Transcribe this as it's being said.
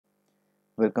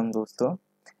Welcome दोस्तों,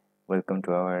 welcome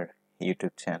to our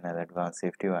YouTube channel advance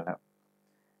safety वाला।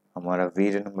 हमारा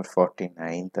वीडियो नंबर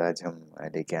 49 आज हम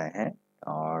लेके आए हैं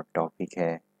और टॉपिक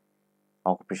है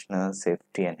occupational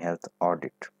safety and health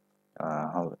audit.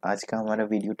 हम आज का हमारा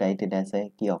वीडियो टाइटल ऐसा है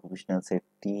कि occupational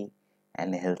safety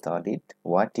and health audit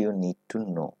what you need to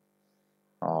know,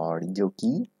 और जो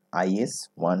कि IS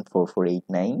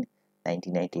 14489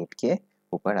 1998 के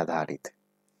ऊपर आधारित है।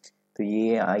 तो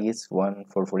ये IS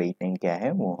 14489 क्या है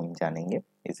वो हम जानेंगे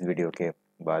इस वीडियो के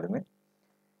बाद में।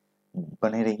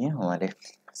 बने रहिए हमारे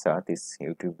साथ इस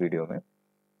YouTube वीडियो में।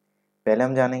 पहले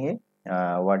हम जानेंगे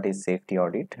what is safety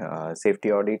audit.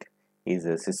 Safety audit is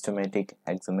a systematic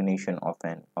examination of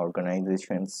an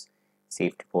organization's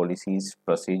safety policies,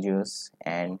 procedures,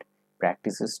 and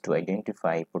practices to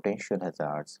identify potential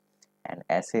hazards and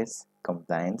assess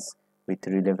compliance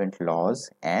with relevant laws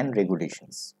and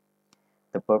regulations.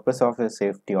 The purpose of a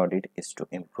safety audit is to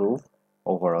improve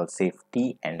overall safety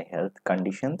and health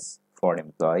conditions for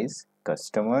employees,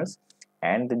 customers,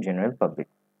 and the general public.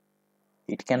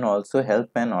 It can also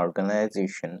help an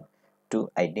organization to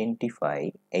identify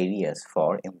areas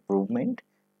for improvement,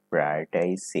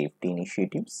 prioritize safety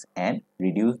initiatives, and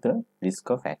reduce the risk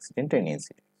of accident and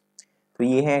incident. तो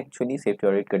ये है actually safety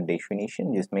audit का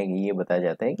definition, जिसमें ये बताया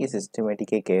जाता है कि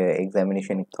सिस्टमेटिक एक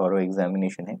एग्जामिनेशन, एक थॉरो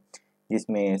एग्जामिनेशन है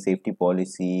जिसमें सेफ्टी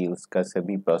पॉलिसी, उसका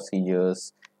सभी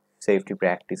प्रोसीजर्स, सेफ्टी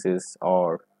प्रैक्टिसेस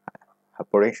और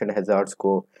पोटेंशियल हैजार्ड्स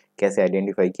को कैसे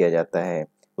आइडेंटिफाई किया जाता है,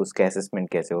 उसका असेसमेंट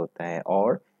कैसे होता है,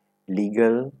 और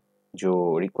लीगल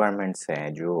जो रिक्वायरमेंट्स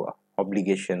हैं, जो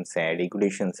ऑब्लिगेशंस हैं,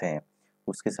 रेगुलेशंस हैं,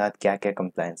 उसके साथ क्या क्या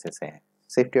कंप्लायंसेस हैं।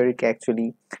 सेफ्टी ऑडिट का एक्चुअली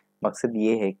मकसद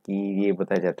ये है कि ये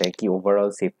बताया जाता है कि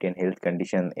overall safety and health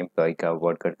condition employ का,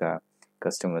 वर्कर का,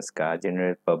 कस्टमर्स का,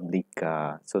 जनरल पब्लिक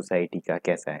का, सोसाइटी का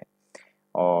कैसा है,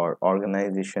 और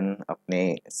ऑर्गेनाइजेशन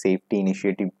अपने सेफ्टी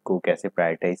इनिशिएटिव को कैसे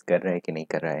प्रायोरिटाइज कर रहा है कि नहीं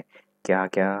कर रहा है, क्या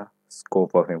क्या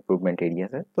स्कोप ऑफ इम्प्रूवमेंट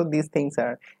एरियाज है। तो these things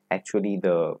are actually the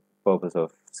purpose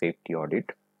of safety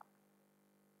audit.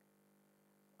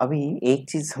 अभी एक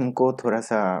चीज़ हमको थोड़ा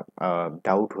सा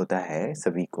डाउट होता है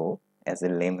सभी को एज ए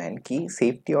लेमैन कि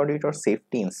सेफ्टी ऑडिट और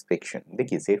सेफ्टी इंस्पेक्शन,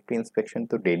 देखिए सेफ्टी इंस्पेक्शन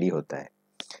तो डेली होता है,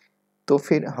 तो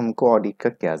फिर हमको ऑडिट का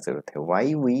क्या ज़रूरत है,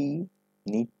 why we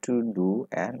need to do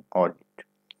an audit.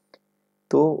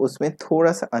 तो उसमें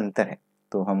थोड़ा सा अंतर है,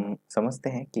 तो हम समझते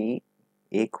हैं कि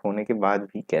एक होने के बाद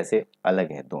भी कैसे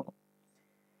अलग है दोनों।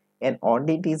 An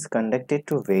audit is conducted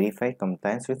to verify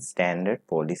compliance with standard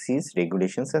policies,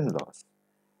 regulations, and laws.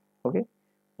 Okay,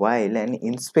 while an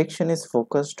inspection is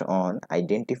focused on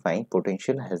identifying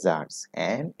potential hazards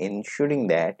and ensuring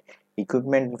that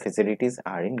equipment and facilities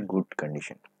are in good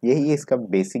condition. यही इसका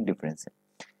basic difference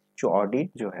है। जो audit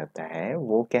जो होता है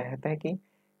वो क्या होता है कि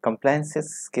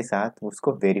कंप्लायंसेस के साथ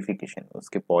उसको वेरिफिकेशन,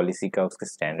 उसके पॉलिसी का, उसके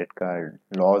स्टैंडर्ड का,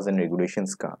 लॉज एंड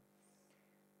रेगुलेशंस का।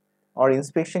 और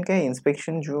इंस्पेक्शन क्या है,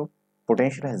 इंस्पेक्शन जो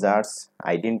पोटेंशियल हजार्ड्स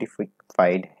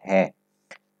आइडेंटिफाइड है,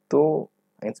 तो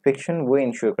इंस्पेक्शन वो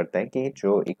इंश्योर करता है कि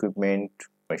जो equipment,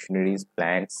 machineries,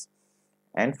 plants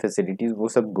and facilities वो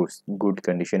सब गुड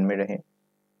कंडीशन में रहे,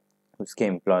 उसके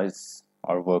एम्प्लॉयज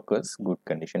और वर्कर्स गुड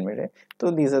कंडीशन में रहे।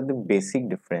 तो these are the basic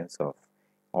difference of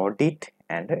audit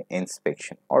and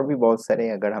inspection. और भी बहुत सारे,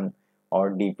 अगर हम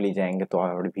और डीपली जाएंगे तो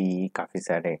और भी काफ़ी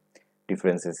सारे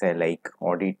डिफरेंसेस है। लाइक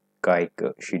ऑडिट का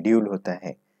एक शेड्यूल होता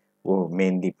है, वो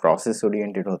मेनली प्रोसेस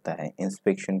ओरिएंटेड होता है।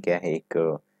 इंस्पेक्शन क्या है, एक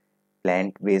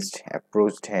प्लांट बेस्ड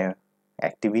अप्रोच है,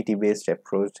 एक्टिविटी बेस्ड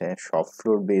अप्रोच है, शॉप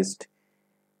फ्लोर बेस्ड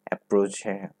अप्रोच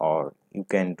है, और you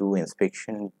can do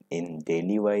inspection in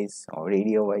daily wise और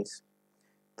एरिया वाइज।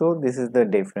 तो this is the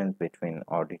difference between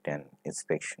audit and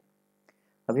inspection.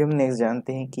 अभी हम नेक्स्ट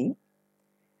जानते हैं कि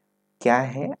क्या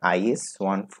है IS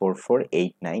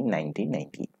 14489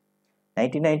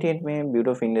 1998 में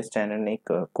ब्यूरो ऑफ इंडियन स्टैंडर्ड ने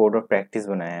एक कोड ऑफ प्रैक्टिस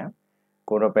बनाया,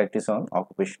 code of practice on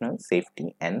occupational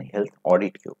safety and health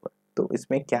audit के ऊपर। तो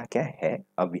इसमें क्या क्या है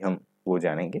अभी हम वो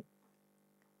जानेंगे।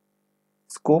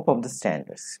 स्कोप ऑफ द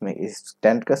स्टैंडर्ड्स में इस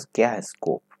स्टैंडर्ड का क्या है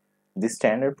scope. This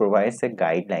standard provides a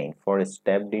guideline for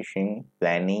establishing,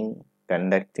 planning,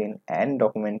 conducting and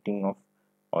documenting of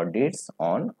audits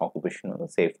on occupational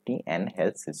safety and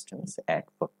health systems at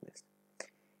workplace.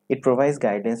 It provides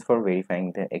guidance for verifying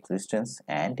the existence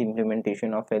and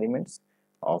implementation of elements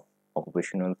of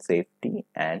occupational safety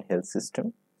and health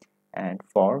system, and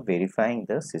for verifying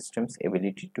the system's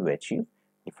ability to achieve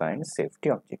defined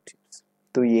safety objectives.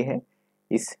 तो ये है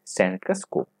इस standard का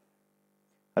scope.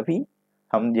 अभी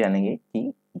हम जानेंगे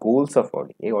कि goals of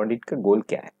audit, ये ऑडिट का गोल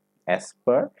क्या है as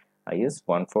per IS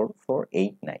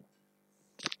 14489.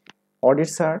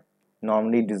 Audits are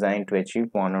normally designed to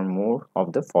achieve one or more of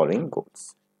the following goals.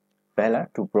 पहला,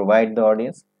 to provide the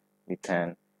audience with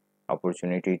an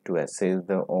opportunity to assess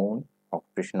the own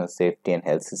occupational safety and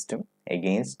health system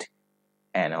against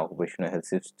an occupational health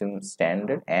system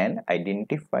standard and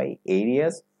identify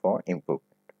areas for improvement।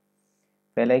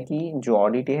 पहला है कि जो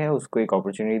audit है उसको एक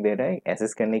opportunity दे रहा है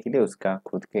एसेस करने के लिए उसका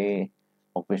खुद के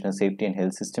occupational safety and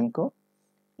health system को,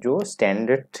 जो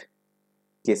स्टैंडर्ड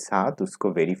के साथ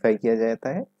उसको वेरीफाई किया जाता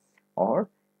है और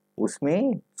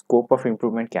उसमें स्कोप ऑफ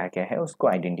इम्प्रूवमेंट क्या क्या है उसको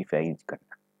आइडेंटिफाई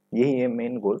करना, यही है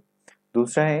मेन गोल।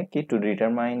 दूसरा है कि to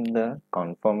determine the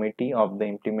कॉन्फॉर्मिटी of the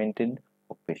implemented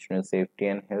occupational safety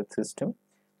and health system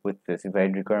with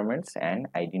specified requirements and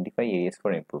identify areas for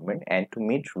improvement and to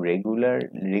meet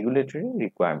regulatory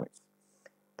requirements।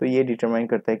 तो ये डिटरमाइन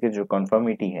करता है कि जो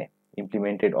कॉन्फर्मिटी है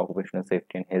implemented occupational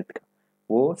safety and health का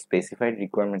वो स्पेसिफाइड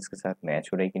रिक्वायरमेंट्स के साथ मैच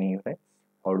हो रहा है कि नहीं हो रहा है,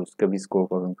 और उसका भी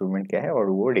स्कोप ऑफ इम्प्रूवमेंट क्या है, और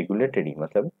वो रेगुलेटरी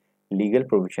मतलब लीगल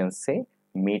प्रोविजंस से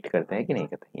मीट करता है कि नहीं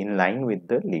करता है, in line with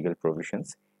the legal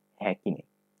provisions है कि नहीं।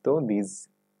 तो these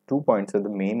 2 points are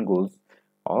the main goals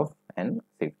of N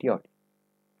safety audit.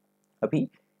 अभी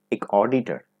एक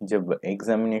ऑडिटर जब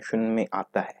एग्जामिनेशन में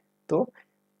आता है तो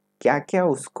क्या क्या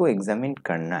उसको एग्जामिन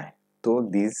करना है, तो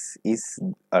this is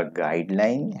a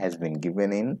guideline has been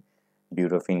given in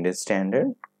bureau of Indian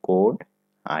standard code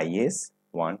IS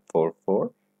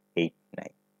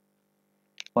 14489।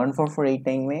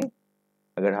 14489 में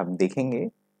अगर आप देखेंगे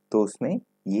तो उसमें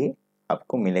ये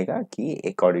आपको मिलेगा कि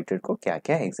एक ऑडिटर को क्या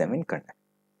क्या एग्जामिन करना है।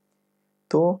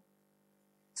 तो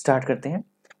स्टार्ट करते हैं।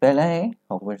 पहला है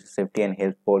occupational safety and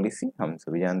health policy, हम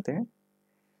सभी जानते हैं।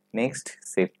 Next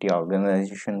safety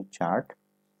organisation chart.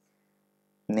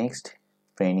 Next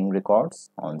training records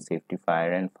on safety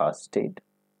fire and first aid,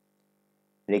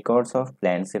 records of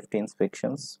plan safety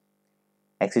inspections,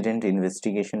 accident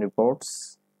investigation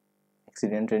reports,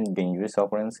 accident and dangerous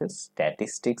occurrences,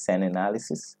 statistics and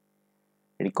analysis,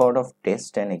 record of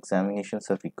test and examinations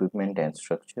of equipment and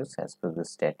structures as per the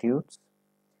statutes,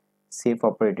 safe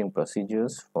operating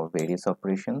procedures for various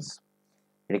operations,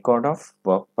 record of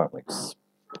work permits,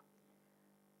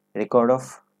 record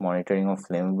of monitoring of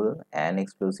flammable and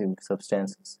explosive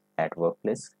substances at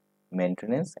workplace,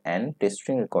 maintenance and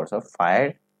testing records of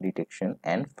fire detection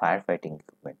and firefighting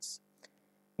equipments,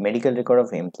 medical record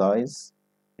of employees,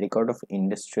 record of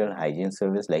industrial hygiene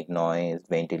service like noise,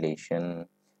 ventilation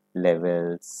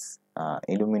levels,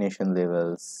 illumination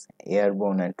levels,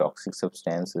 airborne and toxic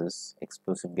substances,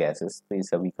 explosive gases, तो ये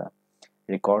सभी का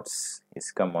records,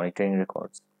 इसका monitoring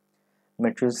records,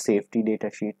 material safety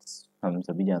data sheets हम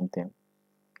सभी जानते हैं,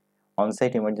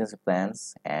 on-site emergency plans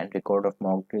and record of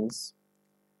mock drills,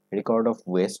 record of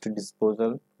waste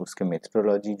disposal, उसके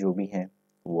methodology जो भी है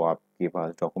वो आपके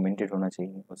पास documented होना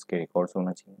चाहिए, उसके records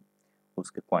होना चाहिए,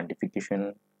 उसके क्वांटिफिकेशन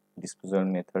डिस्पोजल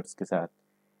मेथड्स के साथ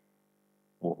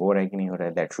वो हो रहा है कि नहीं हो रहा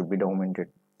है, that should be documented.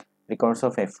 Records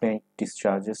of effluent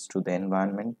discharges to the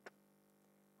environment,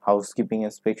 housekeeping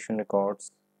inspection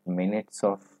records, minutes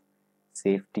of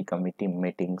safety committee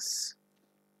meetings,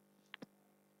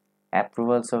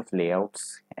 approvals of layouts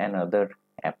and other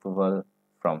approval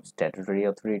from statutory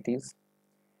authorities,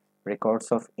 records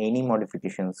of any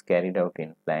modifications carried out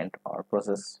in plant or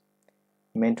process,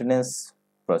 maintenance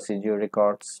procedure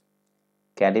records,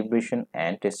 calibration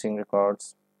and testing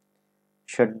records,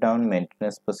 shutdown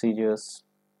maintenance procedures,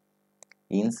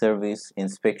 in-service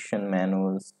inspection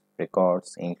manuals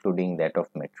records including that of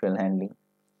material handling,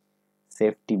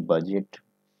 safety budget,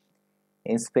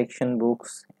 inspection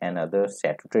books and other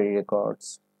statutory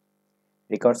records,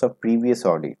 records of previous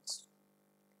audits।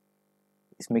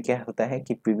 इसमें क्या होता है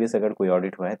कि previous अगर कोई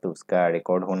audit हुआ है तो उसका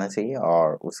रिकॉर्ड होना चाहिए,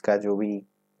 और उसका जो भी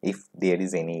if there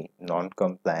is any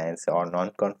non-compliance or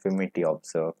non-conformity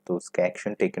observed तो उसका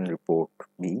action taken report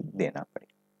भी देना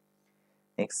पड़ेगा।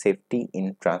 Next, safety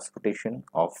in transportation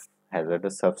of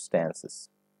hazardous substances।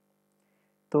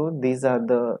 तो these are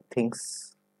the things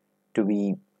to be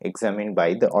examined by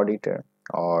the auditor,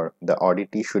 or the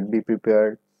auditee should be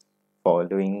prepared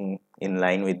following in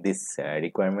line with these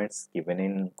requirements given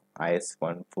in IS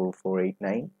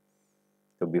 14489।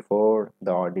 So before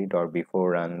the audit or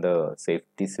before run the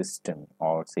safety system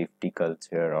or safety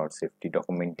culture or safety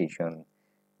documentation,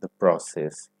 the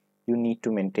process, you need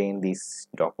to maintain these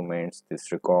documents,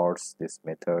 these records, these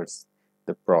methods.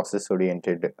 The process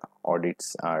oriented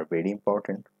audits are very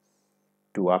important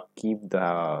to upkeep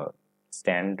the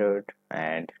standard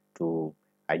and to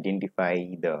identify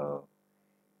the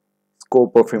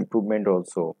scope of improvement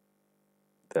also.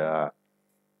 The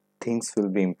things will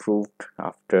be improved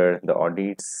after the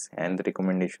audits and the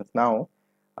recommendations। now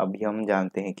अभी हम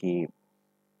जानते हैं कि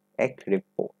एक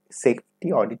report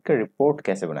safety audit का report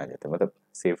कैसे बनाया जाता है, मतलब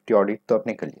सेफ्टी ऑडिट तो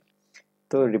आपने कर लिया,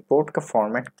 तो रिपोर्ट का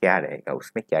फॉर्मेट क्या रहेगा,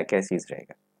 उसमें क्या क्या चीज़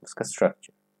रहेगा। उसका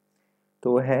स्ट्रक्चर।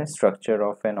 तो वो है structure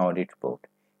of an audit report.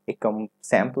 एक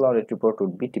sample audit report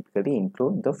would be typically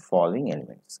include the following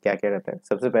elements. क्या क्या रहता है?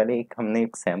 सबसे पहले हमने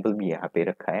एक सैम्पल भी यहाँ पे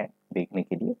रखा है देखने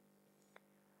के लिए।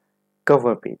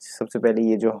 कवर पेज, सबसे पहले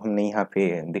ये जो हमने यहाँ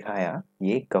पे दिखाया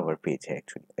ये कवर पेज है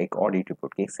एक्चुअली एक ऑडिट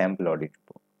रिपोर्ट की, एक सैम्पल ऑडिट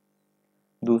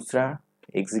रिपोर्ट। दूसरा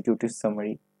executive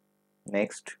summary,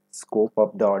 next scope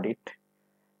of the audit,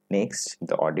 next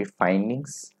the audit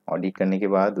findings, audit करने के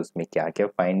बाद उसमें क्या क्या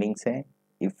फाइंडिंग्स हैं,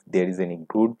 if there is any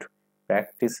good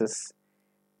practices,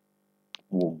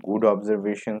 वो गुड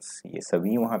ऑब्जर्वेशंस, ये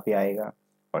सभी वहाँ पे आएगा।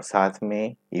 और साथ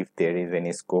में if there is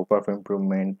any scope of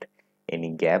improvement, any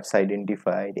gaps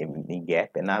identified, any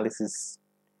gap analysis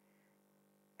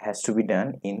has to be done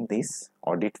in this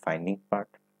audit finding part.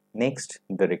 Next,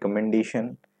 the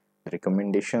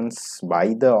recommendations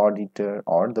by the auditor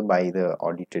or by the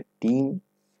audited team.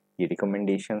 ये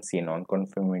recommendations, ये non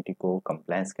conformity को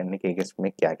compliance करने के case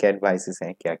में क्या क्या advices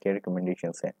हैं, क्या क्या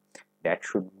recommendations हैं, that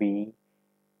should be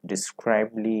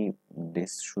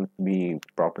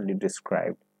properly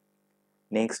described.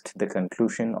 Next, the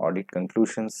conclusion, audit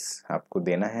conclusions आपको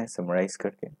देना है summarize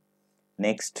करके.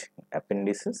 Next,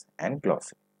 appendices and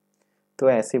glossary. तो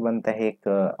ऐसे बनता है एक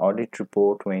audit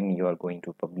report when you are going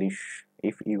to publish.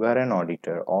 If you are an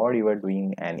auditor और you are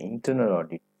doing an internal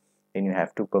audit then you have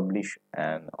to publish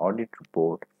an audit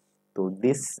report. तो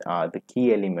this are the key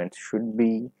elements should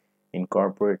be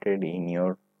incorporated in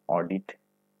your audit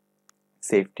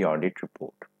safety audit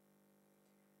report.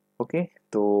 Okay,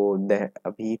 तो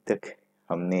अभी तक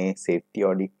हमने safety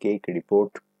audit के एक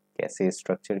report कैसे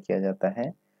structure किया जाता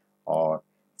है और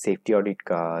सेफ्टी ऑडिट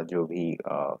का जो भी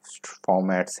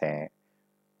फॉर्मेट्स हैं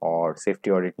और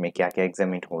सेफ्टी ऑडिट में क्या क्या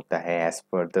एग्जामिन होता है as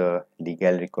per the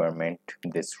legal requirement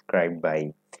described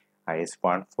bye IS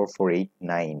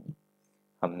 14489,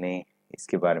 हमने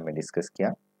इसके बारे में डिस्कस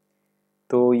किया।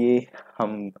 तो ये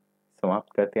हम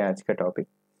समाप्त करते हैं आज का टॉपिक।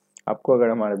 आपको अगर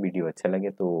हमारा वीडियो अच्छा लगे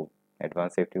तो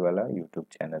एडवांस सेफ्टी वाला यूट्यूब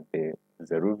चैनल पे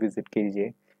ज़रूर विजिट कीजिए।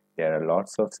 There are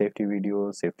lots of safety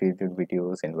videos, safety related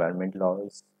videos, environment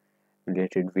laws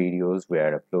related videos we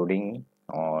are uploading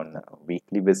on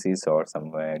weekly basis or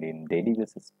somewhere in daily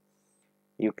basis.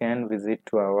 You can visit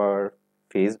to our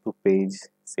Facebook page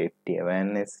safety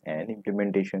awareness and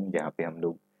implementation, जहाँ पे हम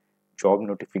लोग job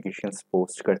notifications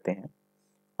post करते हैं।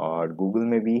 और Google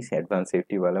में भी advance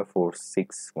safety वाला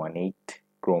 4618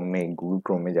 क्रोम में, गूगल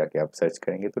क्रोम में जाके आप सर्च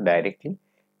करेंगे तो directly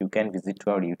you can visit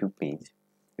to our YouTube page,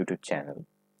 YouTube channel.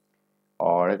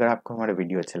 और अगर आपको हमारा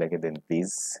वीडियो अच्छा लगे then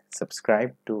please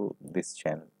subscribe to this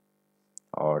channel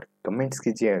और कमेंट्स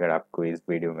कीजिए अगर आपको इस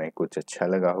वीडियो में कुछ अच्छा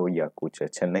लगा हो या कुछ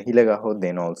अच्छा नहीं लगा हो,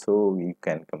 then also you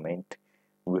can comment.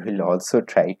 We will also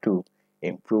try to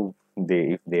improve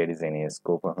if there is any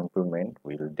scope of improvement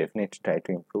we will definitely try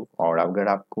to improve। और अगर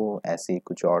आपको ऐसे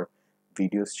कुछ और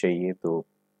वीडियोस चाहिए तो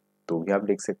भी आप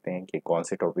लिख सकते हैं कि कौन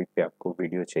से टॉपिक पे आपको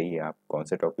वीडियो चाहिए, आप कौन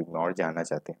से टॉपिक में और जानना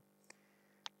चाहते हैं।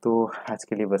 तो आज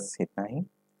के लिए बस इतना ही,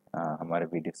 हमारा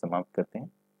वीडियो समाप्त करते हैं।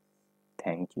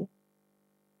 Thank you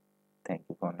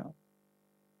for now.